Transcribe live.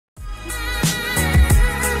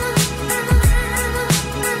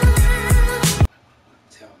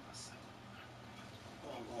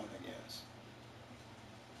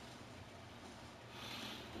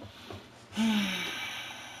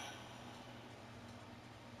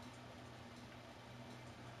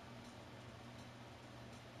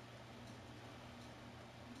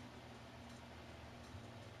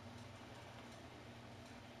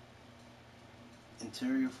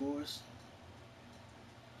Interior force.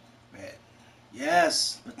 Bad.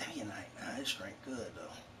 Yes, but day and night. Nah, his strength good though.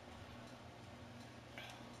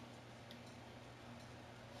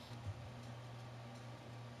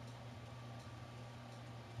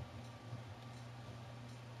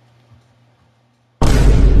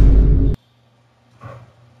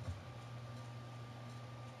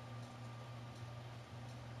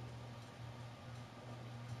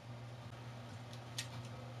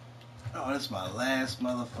 Oh, this is my last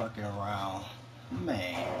motherfucking round.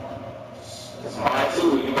 Man.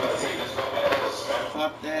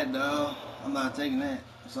 Fuck that, dog. I'm not taking that.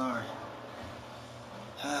 I'm sorry.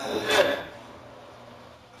 I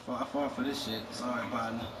fought for this shit. Sorry,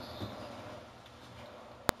 partner.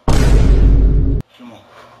 Come on.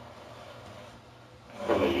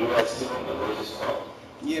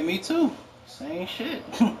 Yeah, me too. Same shit.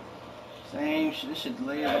 Same shit. This shit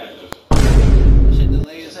delayed. This shit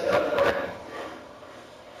delayed as hell.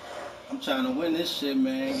 I'm trying to win this shit,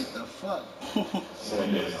 man. Get the fuck.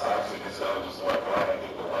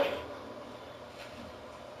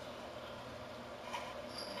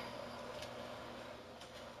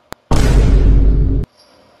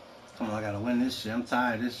 Come on, I gotta win this shit. I'm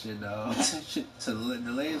tired of this shit, dog. This shit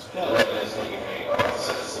delay as fuck.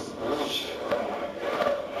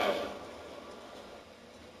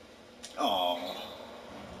 Oh.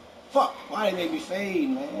 Fuck. Why they make me fade,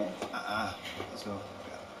 man? Let's go.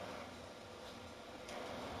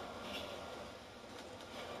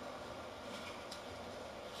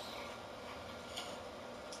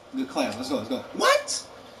 Good clamp. Let's go. Let's go. What?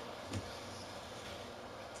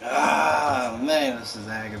 Ah, man, this is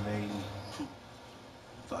aggravating.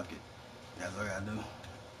 Fuck it. That's what I gotta do.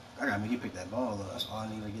 I gotta make you pick that ball up. That's all I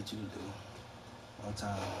need to get you to do. One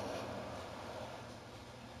time.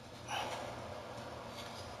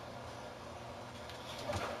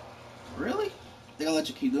 Really? They gonna let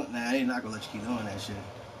you keep doing? Nah, they not gonna let you keep doing that shit.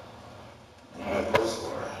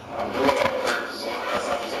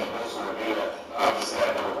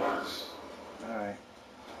 Alright.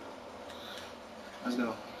 Let's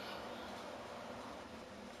go.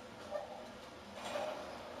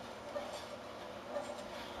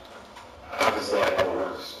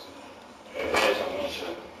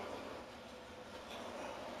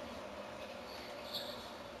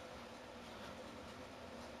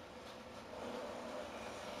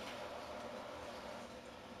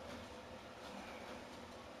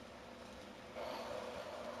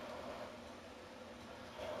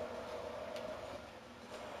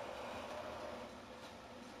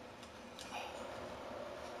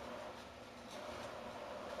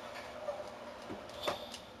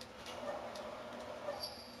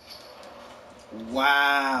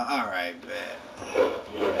 Wow. All right, bet.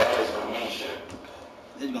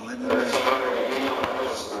 They're gonna let this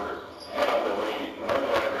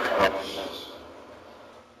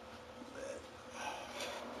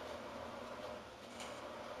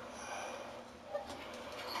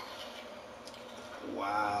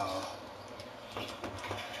Wow.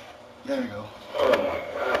 There we go. Oh my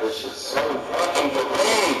god, this is so fucking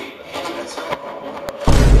delayed.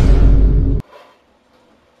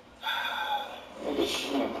 Nigga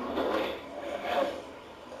shooting through the lake, man.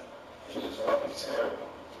 Shit is fucking terrible.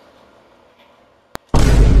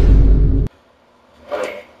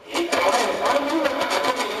 Like, I don't know what the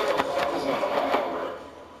fuck is going on, bro.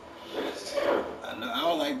 Shit is terrible. I know, I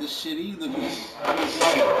don't like this shit either, man.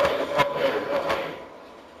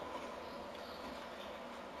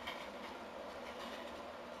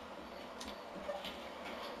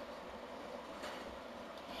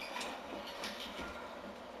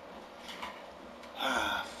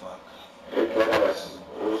 Ah, fuck. That's some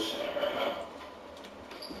bullshit right now.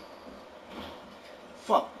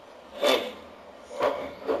 Fuck. Hey,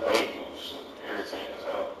 fucking delayed moves is irritating as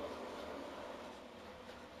hell.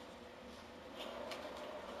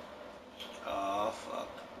 Oh, fuck.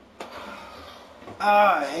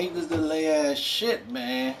 Ah, I hate this delay ass shit,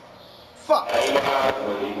 man. Fuck.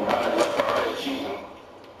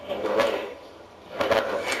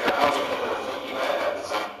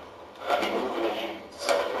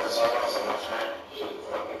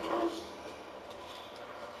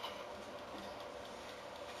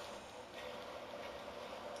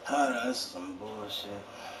 Oh, no, this is some bullshit.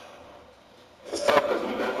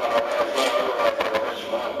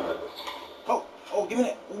 Oh, give me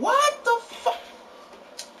that. What the fuck?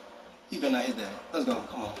 You better not hit that. Let's go.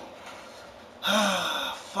 Come on.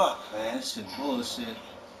 Ah, fuck, man. This shit bullshit.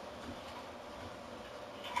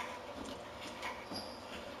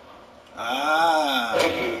 Ah.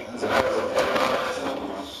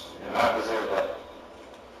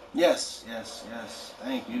 Yes.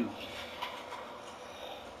 Thank you.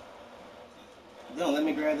 Don't let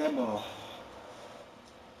me grab that ball.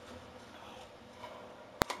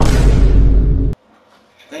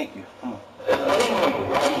 Thank you. Come on.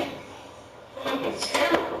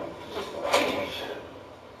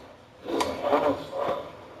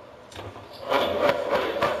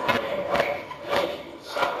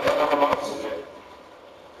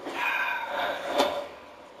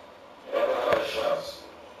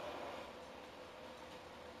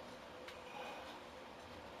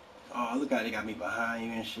 Oh, look how they got me behind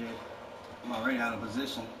you and shit. I'm already out of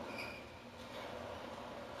position.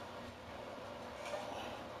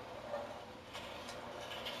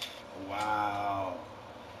 Wow.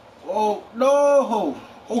 Oh, no.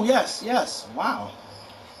 Oh, yes, yes. Wow.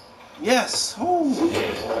 Yes. Oh.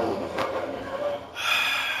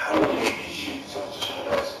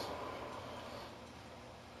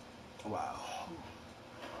 Wow.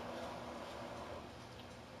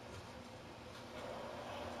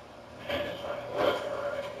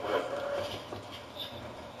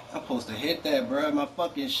 I'm supposed to hit that, bro. My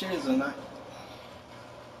fucking shit is not.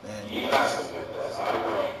 Man,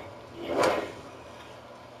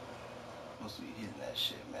 supposed to be hitting that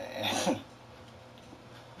shit, man.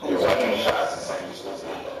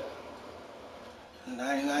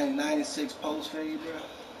 96 post fade, bro.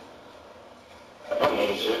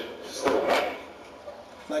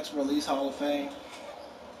 Flex release Hall of Fame.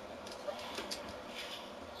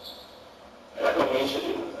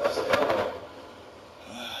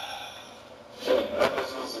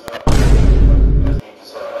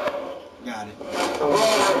 Got it.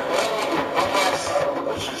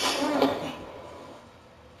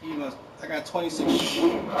 You must. I got 26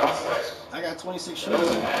 shooters. I got 26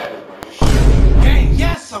 shooters. Dang,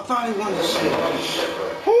 yes! I finally won this shit.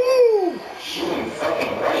 Woo!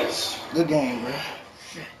 Good game, bro.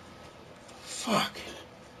 Fuck.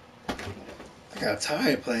 I got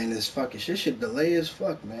tired playing this fucking shit. Shit delay as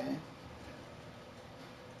fuck, man.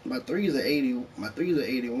 My threes are 80. My threes are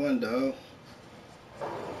 81, dog.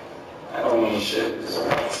 I don't want shit.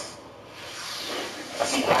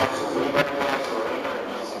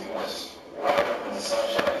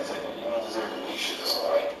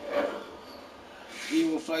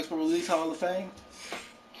 Even with Flex Pro Release Hall of Fame,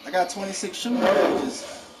 I got 26 shooting ranges.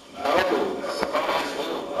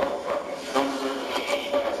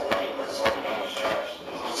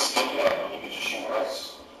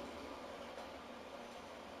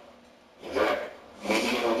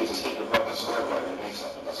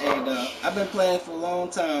 Hey, dog, I've been playing for a long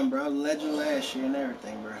time, bro. I led you last year and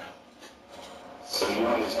everything, bro.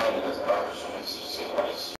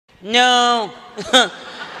 No.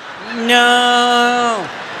 No.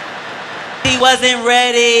 He wasn't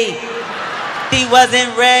ready. He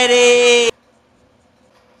wasn't ready.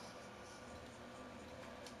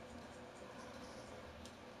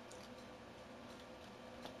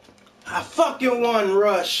 I fucking won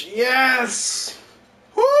Rush. Yes.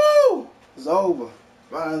 Woo! It's over.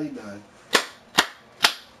 Finally done.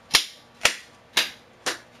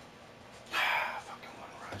 Fucking won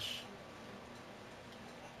Rush.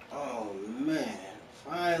 Oh man.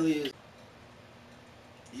 Finally is.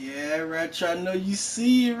 Yeah, Retro, I know you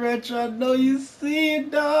see it, Retro. I know you see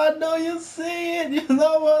it, dog. I know you see it. You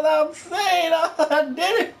know what I'm saying? I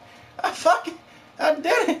did it. I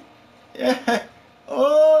did it. Yeah.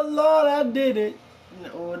 Oh, Lord, I did it.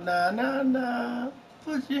 Oh, nah, nah, nah.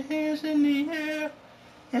 Put your hands in the air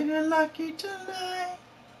if you're lucky tonight.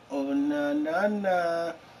 Oh, nah, nah,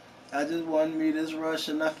 nah. I just won me this rush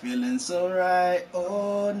and I'm feeling so right.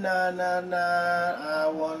 Oh, nah, nah, nah. I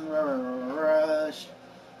won Rush.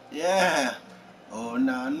 Yeah. Oh,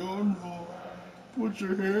 nah, no, no. Put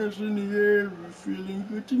your hands in the air if you're feeling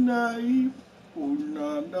good tonight. Oh,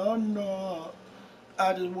 nah, nah, nah.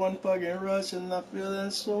 I just won fucking Rush and I'm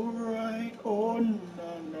feeling so right. Oh,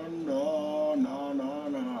 nah, nah, nah, nah, nah,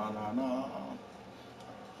 nah, nah, nah.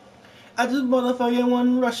 I just motherfucking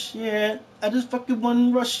won Rush, yeah. I just fucking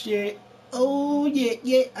won Rush, yeah. Oh, yeah,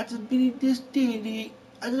 yeah. I just did it.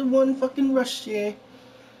 I just won fucking Rush, yeah.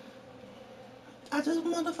 I just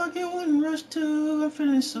motherfucking won Rush too. I'm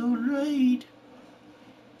feeling so right.